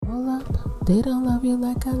they don't love you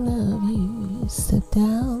like I love you. Sit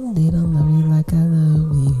down, they don't love you like I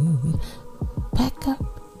love you. Back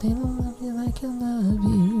up, they don't love you like I love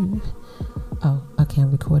you. Oh, I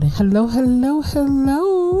can't record it. Hello,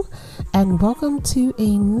 and welcome to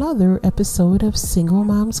another episode of Single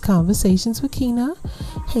Moms Conversations with Kina.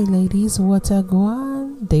 Hey ladies, what's up going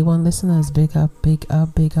on? Day one listeners, big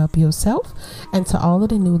up yourself. And to all of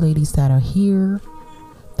the new ladies that are here,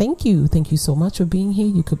 thank you so much for being here.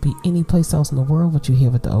 You could be any place else in the world, but you're here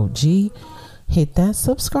with the OG. Hit that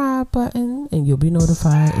subscribe button and you'll be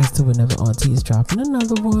notified as to whenever Auntie is dropping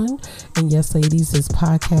another one. And yes, ladies, this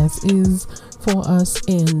podcast is for us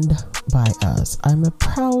and by us. I'm a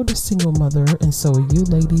proud single mother, and so are you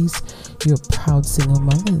ladies. You're proud single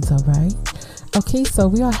mothers, all right? Okay, so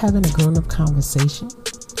we are having a grown-up conversation.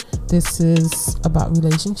 This is about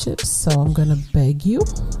relationships, so I'm going to beg you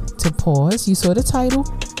to pause. You saw the title,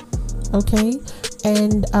 okay?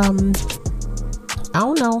 And I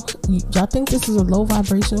don't know. Y'all think this is a low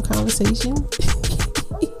vibrational conversation?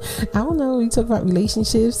 I don't know. We talk about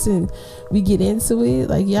relationships and we get into it.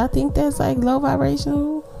 Like, y'all think that's like low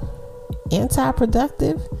vibrational,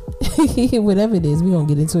 anti-productive? Whatever it is, we're going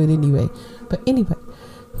to get into it anyway. But anyway,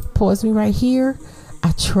 pause me right here.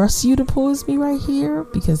 I trust you to pause me right here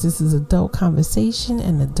because this is adult conversation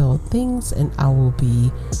and adult things, and I will be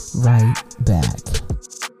right back.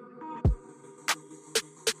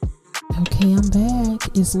 Okay, I'm back.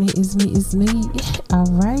 It's me. All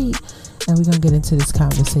right. And we're going to get into this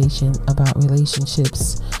conversation about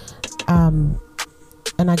relationships. And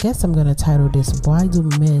I guess I'm going to title this, Why Do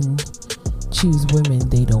Men Choose Women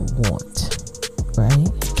They Don't Want? Right?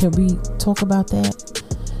 Can we talk about that?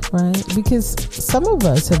 Right? Because some of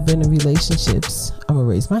us have been in relationships, I'm going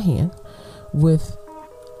to raise my hand, with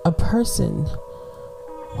a person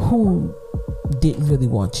who didn't really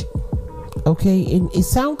want you. Okay, and it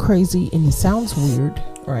sounds crazy and it sounds weird,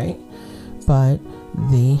 right? But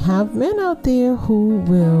they have men out there who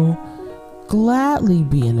will gladly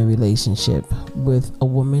be in a relationship with a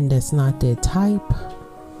woman that's not their type.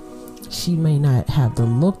 She may not have the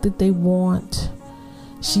look that they want.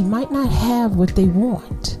 She might not have what they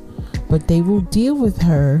want, but they will deal with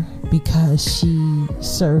her because she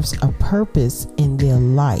serves a purpose in their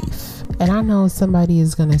life. And I know somebody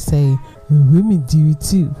is going to say, women do it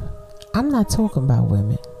too. I'm not talking about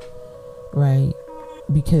women, right?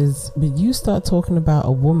 Because when you start talking about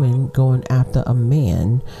a woman going after a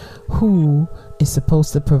man who is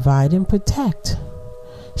supposed to provide and protect,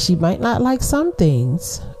 she might not like some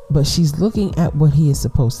things, but she's looking at what he is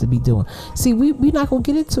supposed to be doing. See, we're not going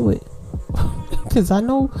to get into it because I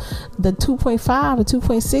know the 2.5 or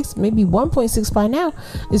 2.6, maybe 1.6 by now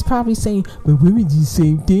is probably saying, but women do the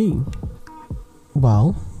same thing.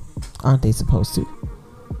 Well, aren't they supposed to?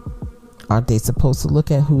 Aren't they supposed to look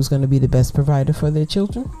at who's going to be the best provider for their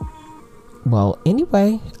children? Well,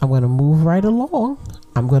 anyway, I'm going to move right along.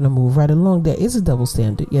 There is a double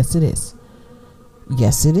standard. Yes, it is.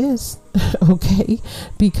 Okay,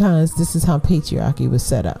 because this is how patriarchy was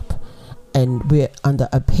set up. And we're under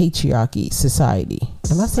a patriarchy society.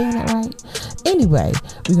 Am I saying that right? Anyway,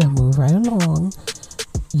 we're going to move right along.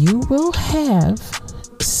 You will have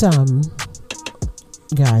some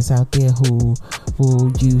guys out there who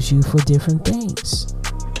will use you for different things,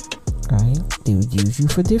 right? They would use you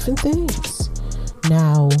for different things.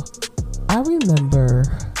 Now, I remember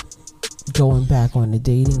going back on the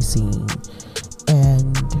dating scene,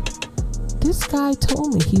 and this guy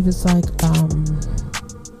told me, he was like,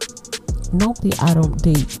 normally I don't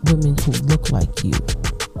date women who look like you.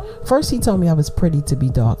 First, he told me I was pretty to be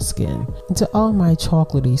dark skinned. And to all my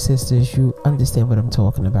chocolatey sisters, you understand what I'm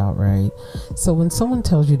talking about, right? So when someone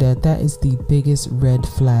tells you that, that is the biggest red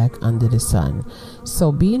flag under the sun.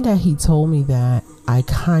 So being that he told me that, I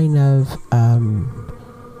kind of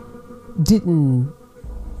didn't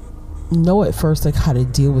know at first like how to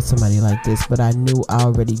deal with somebody like this, but I knew I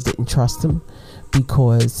already didn't trust him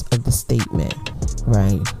because of the statement,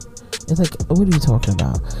 right? It's like, what are you talking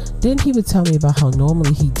about? Then he would tell me about how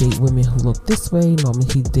normally he date women who look this way, normally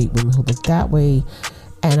he date women who look that way.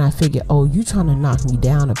 And I figured, oh, you trying to knock me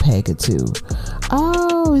down a peg or two.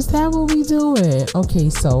 Oh, is that what we doing? Okay,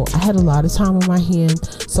 so I had a lot of time on my hand,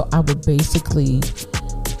 so I would basically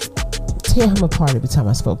tear him apart every time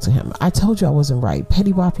I spoke to him. I told you I wasn't right.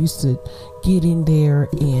 Petty Wop used to get in there,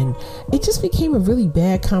 and it just became a really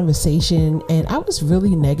bad conversation, and I was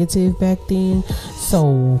really negative back then,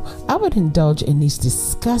 so I would indulge in these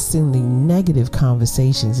disgustingly negative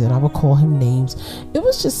conversations, and I would call him names. It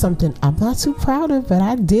was just something I'm not too proud of, but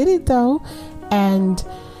I did it though, and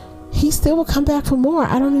he still would come back for more.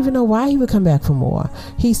 I don't even know why he would come back for more.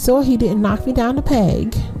 He saw he didn't knock me down the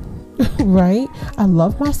peg, right? I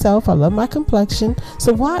love myself. I love my complexion.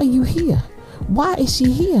 So why are you here? Why is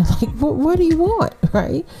she here? Like, what do you want?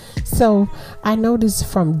 Right? So I noticed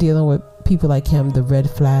from dealing with people like him, the red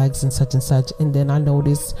flags and such. And then I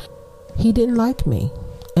noticed he didn't like me.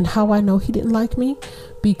 And how I know he didn't like me?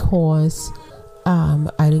 Because I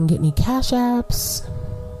didn't get any cash apps.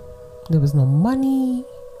 There was no money.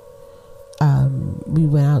 We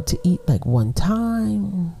went out to eat like one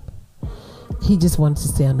time. He just wanted to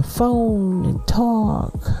stay on the phone and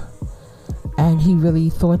talk. And he really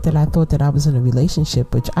thought that I was in a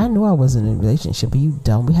relationship, which I knew I wasn't in a relationship. But you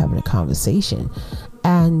dumb, we're having a conversation.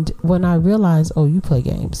 And when I realized, oh, you play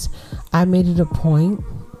games, I made it a point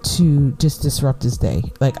to just disrupt his day.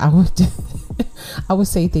 Like I would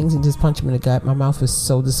say things and just punch him in the gut. My mouth was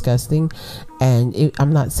so disgusting, and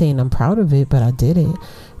I'm not saying I'm proud of it, but I did it.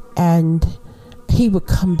 And he would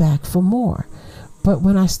come back for more. But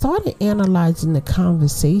when I started analyzing the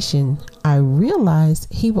conversation, I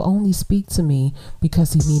realized he would only speak to me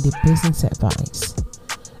because he needed business advice,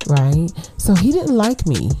 right? So he didn't like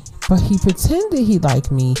me, but he pretended he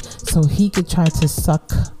liked me so he could try to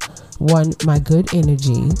suck my good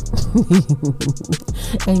energy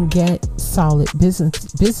and get solid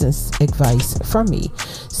business advice from me.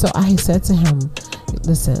 So I said to him,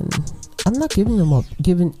 listen, I'm not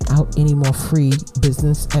giving out any more free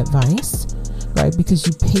business advice, right? Because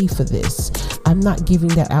you pay for this. I'm not giving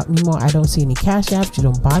that out anymore. I don't see any cash apps. You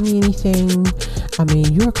don't buy me anything. I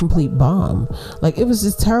mean, you're a complete bomb. Like, it was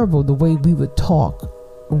just terrible the way we would talk.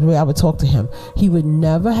 The way I would talk to him. He would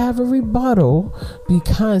never have a rebuttal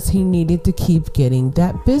because he needed to keep getting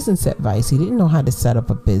that business advice. He didn't know how to set up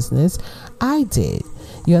a business. I did.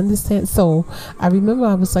 You understand? So I remember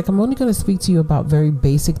I was like, I'm only going to speak to you about very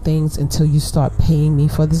basic things until you start paying me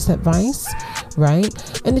for this advice, right?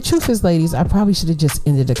 And the truth is, ladies, I probably should have just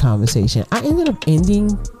ended the conversation. I ended up ending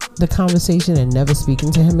the conversation and never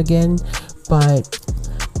speaking to him again. But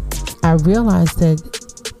I realized that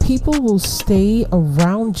people will stay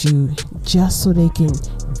around you just so they can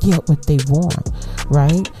get what they want,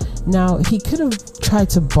 right? Now, he could have tried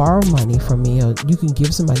to borrow money from me, or you can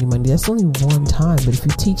give somebody money. That's only one time. But if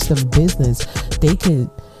you teach them business, they could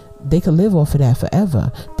live off of that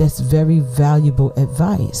forever. That's very valuable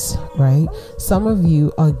advice, right? Some of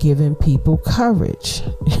you are giving people courage.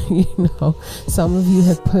 Some of you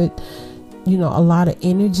have put a lot of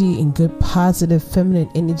energy and good, positive, feminine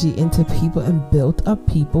energy into people and built up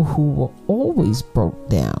people who were always broke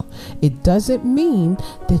down. It doesn't mean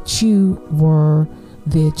that you were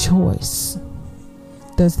their choice.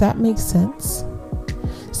 Does that make sense?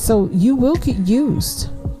 So you will get used.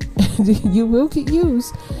 You will get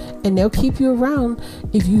used, and they'll keep you around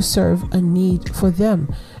if you serve a need for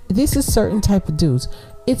them. This is certain type of dudes.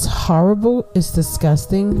 It's horrible, it's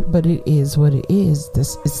disgusting, but it is what it is.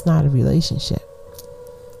 It's not a relationship.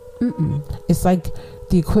 It's like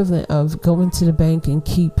the equivalent of going to the bank and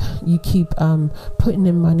keep putting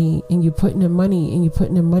in money, and you're putting in money, and you're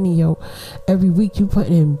putting in money, every week you put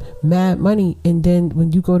in mad money, and then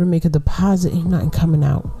when you go to make a deposit, ain't nothing coming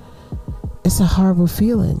out. It's a horrible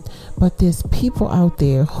feeling. But there's people out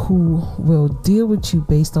there who will deal with you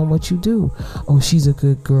based on what you do. Oh, she's a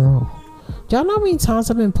good girl. Y'all know how many times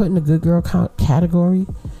I've been put in the good girl category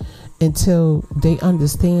until they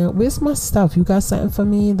understand, where's my stuff? You got something for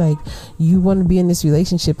me? Like, you want to be in this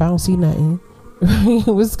relationship? I don't see nothing.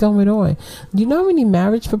 What's going on? You know how many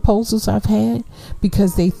marriage proposals I've had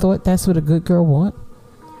because they thought that's what a good girl want?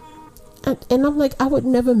 And I'm like, I would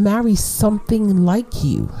never marry something like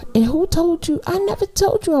you. And who told you? I never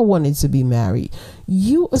told you I wanted to be married.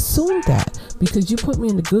 You assumed that because you put me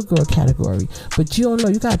in the good girl category. But you don't know.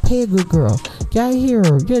 You got to pay a good girl. Gotta hear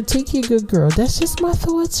her. You gotta take your good girl. That's just my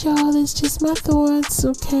thoughts, y'all. It's just my thoughts,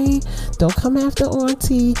 okay? Don't come after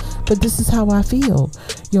auntie. But this is how I feel.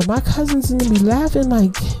 My cousin's gonna be laughing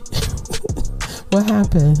like, what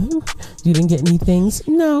happened? You didn't get any things?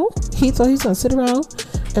 No. He thought he was gonna sit around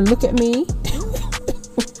and look at me.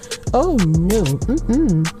 Oh no.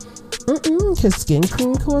 Because skin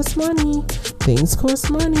cream costs money. Things cost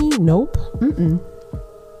money. Nope.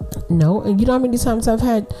 No. And you know how many times I've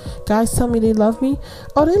had guys tell me they love me?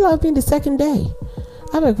 Oh, they love me the second day.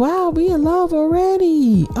 I'm like, wow, we in love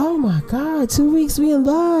already. Oh my God, 2 weeks we in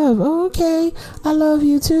love. Okay, I love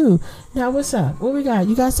you too. Now what's up? What we got?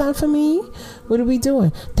 You got something for me? What are we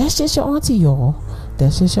doing? That's just your auntie, y'all.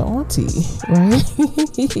 That's just your auntie, right?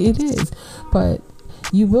 It is. But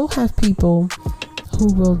you will have people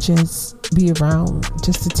who will just be around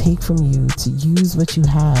just to take from you, to use what you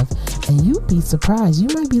have, and you'd be surprised. You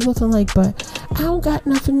might be looking like, but I don't got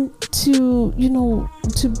nothing to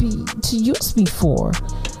use me for.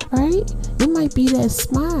 right? It might be that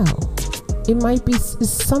smile. It might be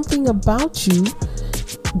something about you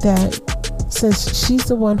that says she's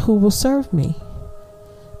the one who will serve me.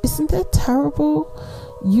 Isn't that terrible?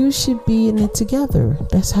 You should be in it together.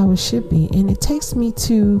 That's how it should be. And it takes me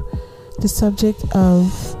to the subject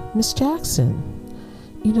of Miss Jackson.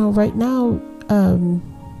 You know, right now,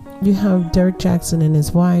 you have Derek Jackson and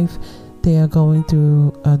his wife. They are going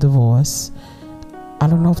through a divorce. I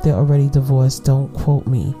don't know if they're already divorced. Don't quote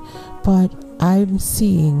me. But I'm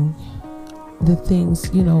seeing the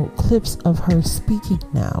things, you know, clips of her speaking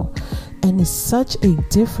now. And it's such a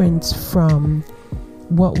difference from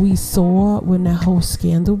what we saw when that whole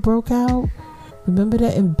scandal broke out. Remember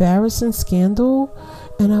that embarrassing scandal?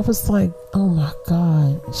 And I was like, oh my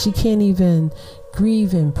God, she can't even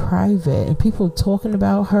grieve in private. And people talking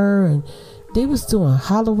about her, and they was doing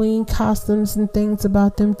Halloween costumes and things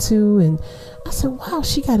about them too. And I said, wow,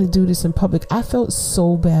 she got to do this in public. I felt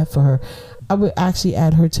so bad for her. I would actually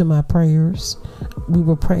add her to my prayers. We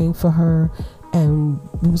were praying for her, and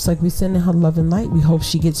it was like we sending her love and light. We hope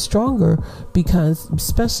she gets stronger, because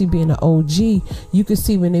especially being an OG, you could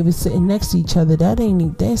see when they were sitting next to each other,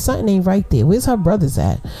 there's something ain't right there. Where's her brothers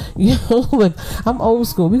at? You know, like, I'm old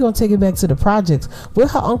school. We're gonna take it back to the projects. Where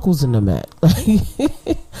her uncles and them at?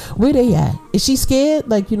 Where they at? Is she scared?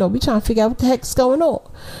 Like, you know, we trying to figure out what the heck's going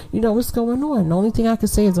on. You know, what's going on? The only thing I can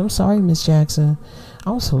say is I'm sorry, Miss Jackson.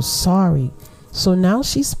 I'm so sorry. So now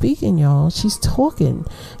she's speaking, y'all. She's talking,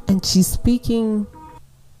 and she's speaking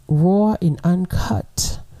raw and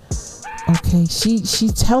uncut. Okay,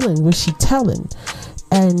 she's telling what she's telling,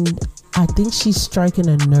 and I think she's striking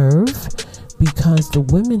a nerve, because the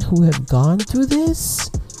women who have gone through this,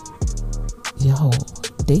 yo,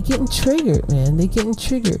 they getting triggered, man. They getting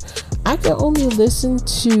triggered. I can only listen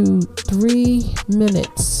to 3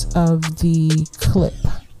 minutes of the clip.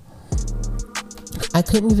 I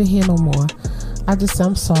couldn't even hear no more.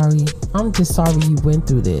 I'm sorry. I'm just sorry you went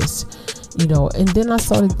through this, you know. And then I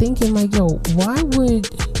started thinking, like, yo, why would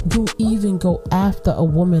you even go after a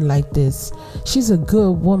woman like this? She's a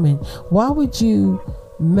good woman. Why would you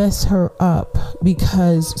mess her up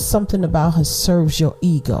because something about her serves your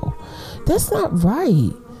ego? That's not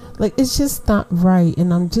right. Like, it's just not right.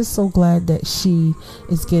 And I'm just so glad that she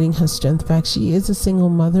is getting her strength back. She is a single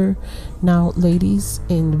mother now, ladies,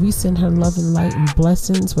 and we send her love and light and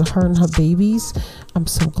blessings with her and her babies. I'm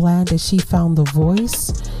so glad that she found the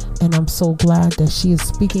voice, and I'm so glad that she is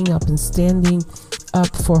speaking up and standing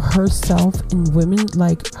up for herself and women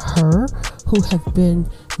like her who have been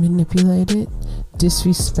manipulated,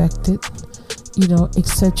 disrespected, you know,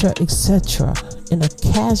 etc., etc., in a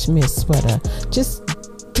cashmere sweater, just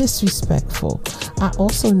disrespectful. I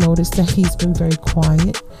also noticed that he's been very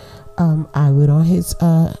quiet. I went on his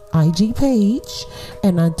IG page,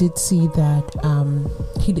 and I did see that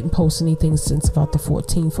he didn't post anything since about the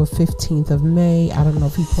 14th or 15th of May. I don't know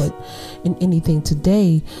if he put in anything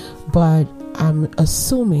today, but I'm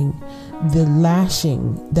assuming the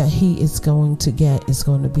lashing that he is going to get is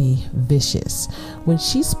going to be vicious. When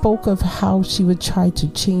she spoke of how she would try to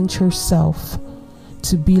change herself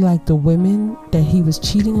to be like the women that he was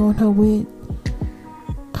cheating on her with,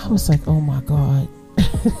 I was like, oh my God.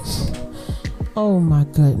 Oh my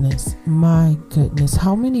goodness.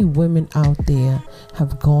 How many women out there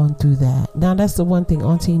have gone through that? Now that's the one thing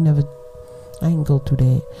Auntie I didn't go through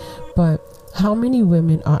that, but how many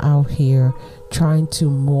women are out here trying to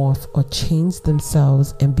morph or change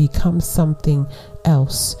themselves and become something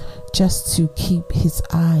else just to keep his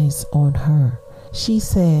eyes on her? She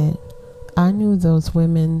said, I knew those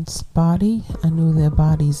women's body. I knew their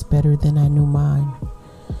bodies better than I knew mine.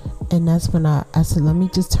 And that's when I said, let me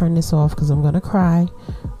just turn this off, because I'm going to cry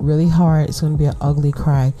really hard. It's going to be an ugly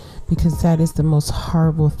cry, because that is the most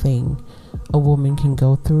horrible thing a woman can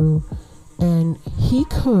go through. And he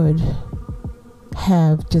could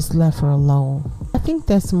have just left her alone. I think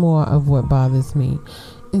that's more of what bothers me.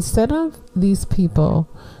 Instead of these people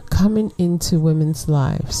coming into women's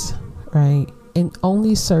lives, right, and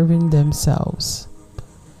only serving themselves,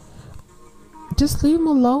 just leave them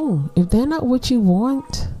alone. If they're not what you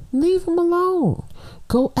want, leave them alone.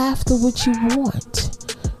 Go after what you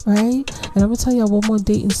want, right? And I'm gonna tell y'all one more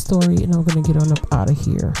dating story, and I'm gonna get on up out of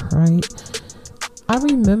here, right? I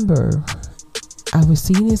remember I was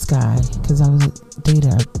seeing this guy, because I was a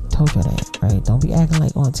dater. I told you that, right? Don't be acting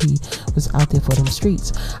like Auntie was out there for them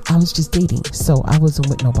streets. I was just dating, so I wasn't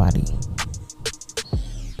with nobody.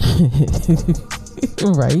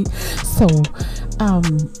 Right? So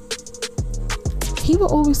he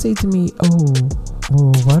would always say to me, oh,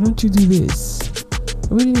 well, why don't you do this?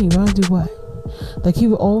 What do you mean? Why don't I do what? Like, he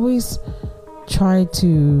would always try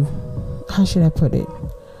to, how should I put it,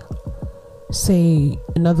 say,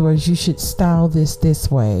 in other words, you should style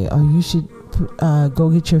this way, or you should go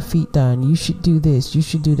get your feet done, you should do this, you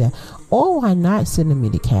should do that, or why not sending me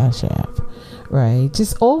the Cash App, right?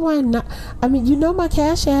 Just, or why not? I mean, you know my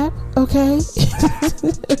Cash App, okay?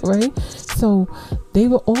 Right? So they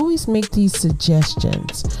will always make these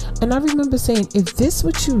suggestions, and I remember saying, if this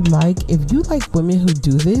what you like, if you like women who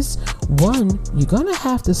do this, one, you're gonna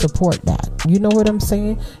have to support that. You know what I'm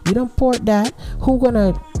saying? You don't support that, who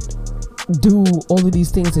gonna do all of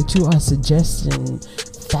these things that you are suggesting,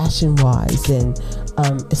 fashion wise and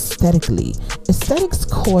aesthetically? Aesthetics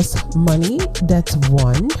cost money, that's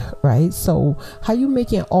one, right? So how you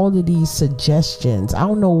making all of these suggestions? I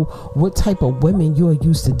don't know what type of women you are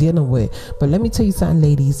used to dealing with, but let me tell you something,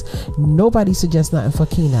 ladies, nobody suggests nothing for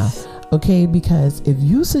Kina, okay? Because if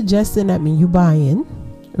you suggesting, that mean you buying,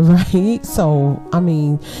 right? So I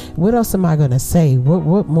mean, what else am I gonna say?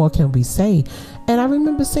 What more can we say? And I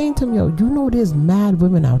remember saying to him, yo, you know, there's mad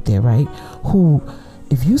women out there, right, who,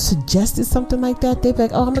 if you suggested something like that, they'd be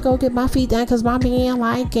like, oh, I'm gonna go get my feet done because my man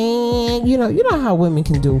like it. You know how women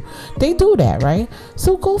can do. They do that, right?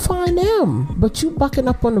 So go find them. But you bucking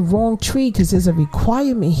up on the wrong tree because there's a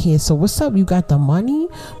requirement here. So what's up? You got the money?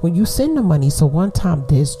 When you send the money. So one time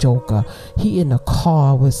this joker, he in a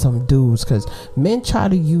car with some dudes, because men try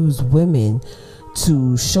to use women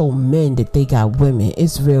to show men that they got women.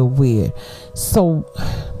 It's real weird. So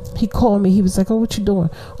he called me. He was like, oh, what you doing?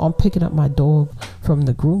 Oh, I'm picking up my dog from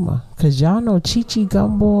the groomer, because y'all know Chi-Chi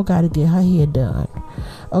Gumball got to get her hair done.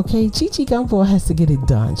 Okay, Chi-Chi Gumball has to get it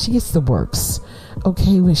done. She gets the works,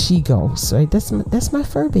 okay, when she goes, right? That's my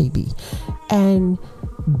fur baby. And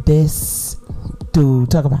this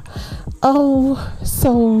dude talk about, oh,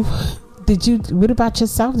 so what about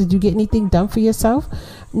yourself? Did you get anything done for yourself?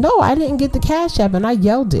 No, I didn't get the Cash App, and I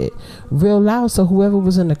yelled it real loud so whoever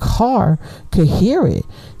was in the car could hear it.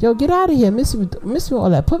 Yo, get out of here, miss me all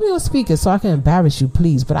that. Put me on speaker so I can embarrass you,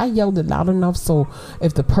 please. But I yelled it loud enough so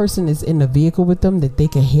if the person is in the vehicle with them, that they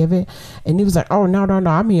can hear it. And he was like, oh, no.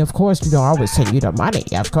 I mean, of course, I would send you the money.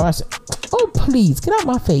 Of course. Oh, please, get out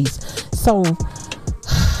my face. So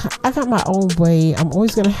I got my own way. I'm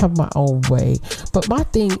always going to have my own way. But my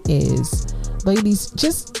thing is, ladies,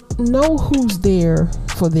 just know who's there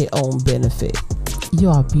for their own benefit. You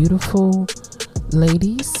are beautiful,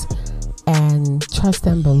 ladies, and trust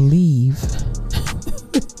and believe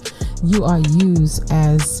you are used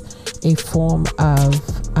as a form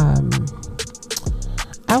of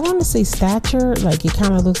I want to say stature. Like, it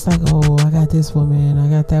kind of looks like, oh, I got this woman, I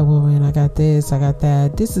got that woman, I got this, I got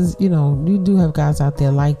that. This is, you do have guys out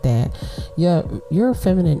there like that. Your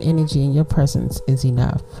feminine energy and your presence is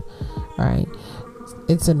enough, right?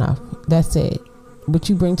 It's enough. That's it. What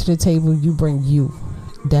you bring to the table, you bring you.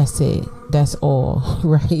 That's it. That's all,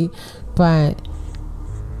 right? But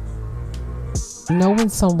knowing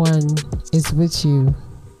someone is with you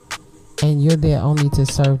and you're there only to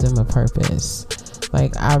serve them a purpose.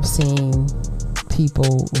 Like, I've seen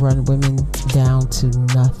people run women down to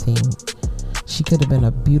nothing. She could have been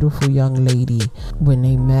a beautiful young lady when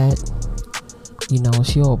they met.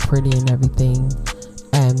 She all pretty and everything.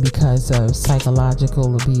 And because of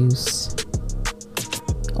psychological abuse,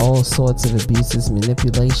 all sorts of abuses,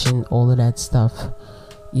 manipulation, all of that stuff,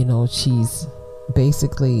 she's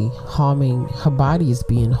basically harming, her body is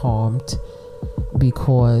being harmed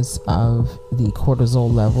because of the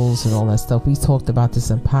cortisol levels and all that stuff. We talked about this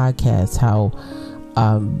in podcasts, how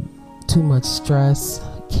too much stress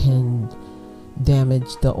can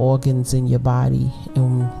damage the organs in your body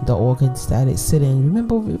and the organs that it sit in.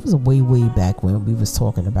 Remember, it was way back when we was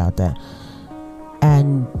talking about that.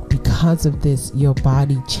 And because of this, your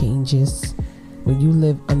body changes. When you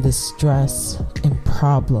live under stress and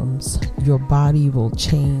problems, your body will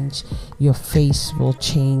change, your face will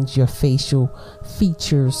change, your facial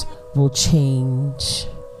features will change.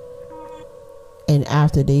 And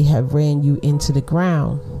after they have ran you into the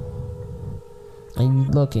ground, and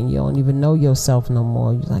you look and you don't even know yourself no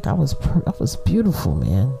more, you're like, I was beautiful,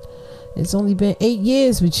 man. It's only been 8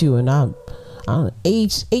 years with you, and I'm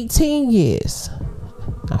aged 18 years.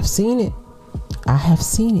 I've seen it. I have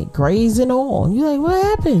seen it, grays and all. And you're like, what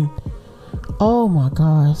happened? Oh my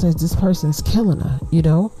gosh, this person's killing her,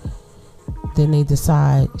 Then they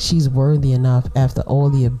decide she's worthy enough, after all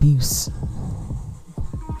the abuse,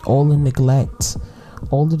 all the neglect,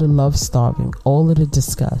 all of the love starving, all of the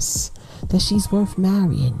disgust, that she's worth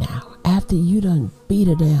marrying now, after you done beat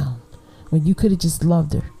her down, when you could have just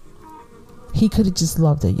loved her. He could have just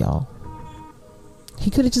loved her, y'all. He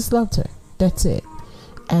could have just loved her. That's it.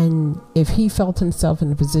 And if he felt himself in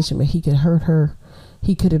a position where he could hurt her,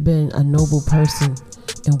 he could have been a noble person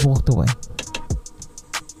and walked away.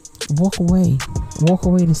 walk away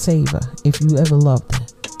to save her if you ever loved her,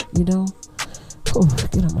 you know. Ooh,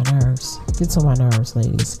 get on my nerves. Gets on my nerves,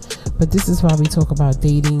 ladies. But this is why we talk about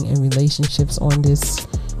dating and relationships on this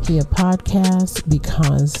here podcast,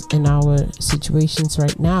 because in our situations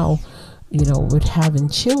right now, you know, with having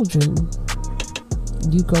children,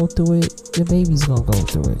 you go through it, your baby's gonna go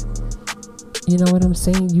through it. You know what I'm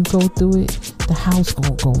saying? You go through it, the house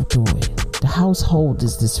gonna go through it. The household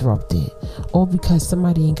is disrupted, all because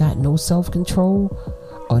somebody ain't got no self-control,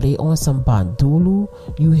 or they on some bandulu.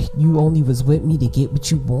 You only was with me to get what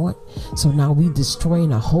you want, so now we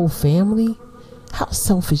destroying a whole family. How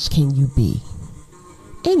selfish can you be?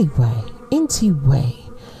 Anyway,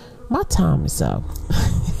 my time is up.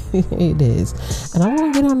 It is, and I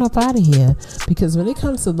want to get on up out of here, because when it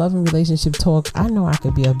comes to love and relationship talk, I know I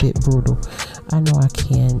could be a bit brutal. I know I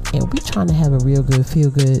can, and we trying to have a real good, feel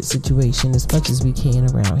good situation as much as we can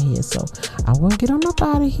around here. So I want to get on up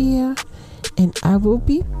out of here, and I will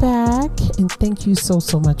be back. And thank you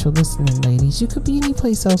so much for listening, ladies. You could be any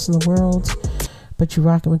place else in the world, but you're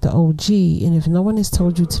rocking with the OG. And if no one has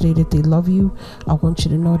told you today that they love you, I want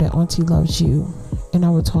you to know that Auntie loves you, and I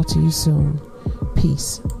will talk to you soon.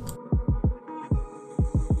 Peace.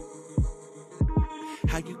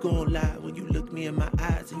 How you gonna lie when you look me in my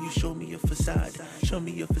eyes and you show me a facade? Show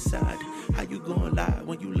me a facade. How you gonna lie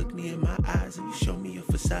when you look me in my eyes and you show me a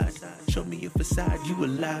facade? Show me a facade. You a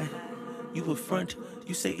lie. You a front.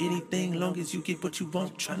 You say anything long as you get what you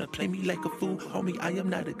want. Tryna play me like a fool. Homie, I am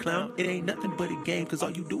not a clown. It ain't nothing but a game, cause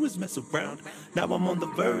all you do is mess around. Now I'm on the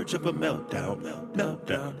verge of a meltdown.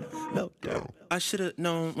 I should've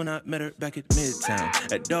known when I met her back at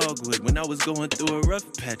Midtown, at Dogwood, when I was going through a rough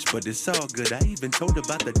patch, but it's all good. I even told her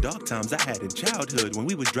about the dark times I had in childhood, when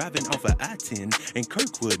we was driving off of I-10 in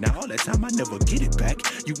Kirkwood. Now all that time I never get it back.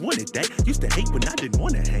 You wanted that. Used to hate when I didn't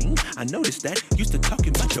wanna hang. I noticed that. Used to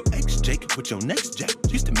talking about your ex Jake with your next Jack.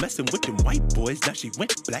 Used to messing with them white boys. Now she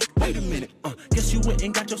went black. Wait a minute. Guess you went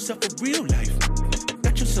and got yourself a real life.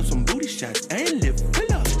 Got yourself some booty shots and lip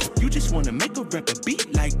filler. You just wanna make a rapper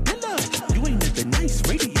beat like Dilla. You ain't living nice,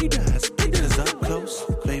 radiator, I spit. Cause up close,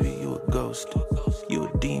 baby, you a ghost. You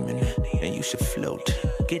a demon, and you should float.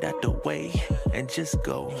 Get out the way, and just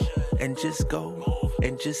go. And just go,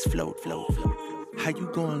 and just float. How you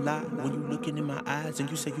gonna lie when you looking in my eyes and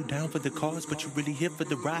you say you down for the cause, but you really here for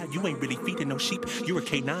the ride? You ain't really feeding no sheep. You're a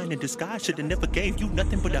K9 in disguise. Should've never gave you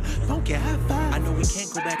nothing but a funky high five. I know we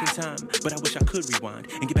can't go back in time, but I wish I could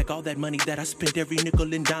rewind and get back all that money that I spent every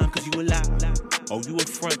nickel and dime. Cause you a lie. Oh, you a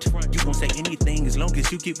front. You gon' say anything as long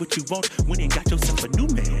as you get what you want. When you ain't got yourself a new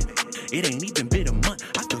man. It ain't even been a month.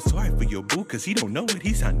 I feel sorry for your boo, cause he don't know what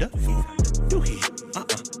he signed up for. Do he?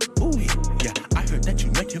 Ooh, yeah, I heard that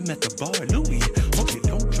you met him at the bar, Louis. Okay,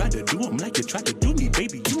 don't try to do him like you tried to do me,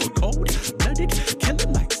 baby. You a cold-blooded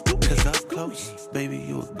killer like Stu. Cause up close, baby,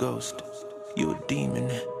 you a ghost. You a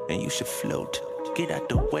demon, and you should float. Get out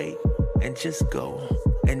the way, and just go.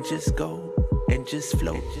 And just go, and just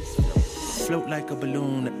float. Float like a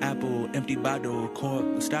balloon, apple, empty bottle, cork,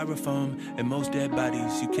 styrofoam, and most dead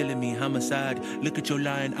bodies. You killing me, homicide. Look at your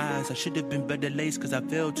lying eyes. I should have been better laced, cause I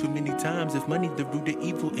failed too many times. If money the root of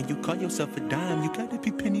evil and you call yourself a dime, you gotta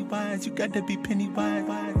be penny wise. You gotta be penny wise.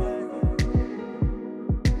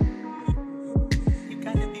 You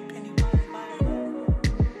gotta be penny wise.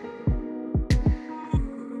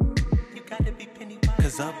 You gotta be penny wise.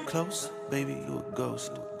 Cause up close, baby, you a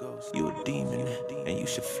ghost. You a demon, and you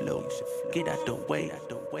should float. Get out the way,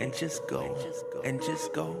 and just go, and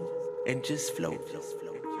just go, and just float.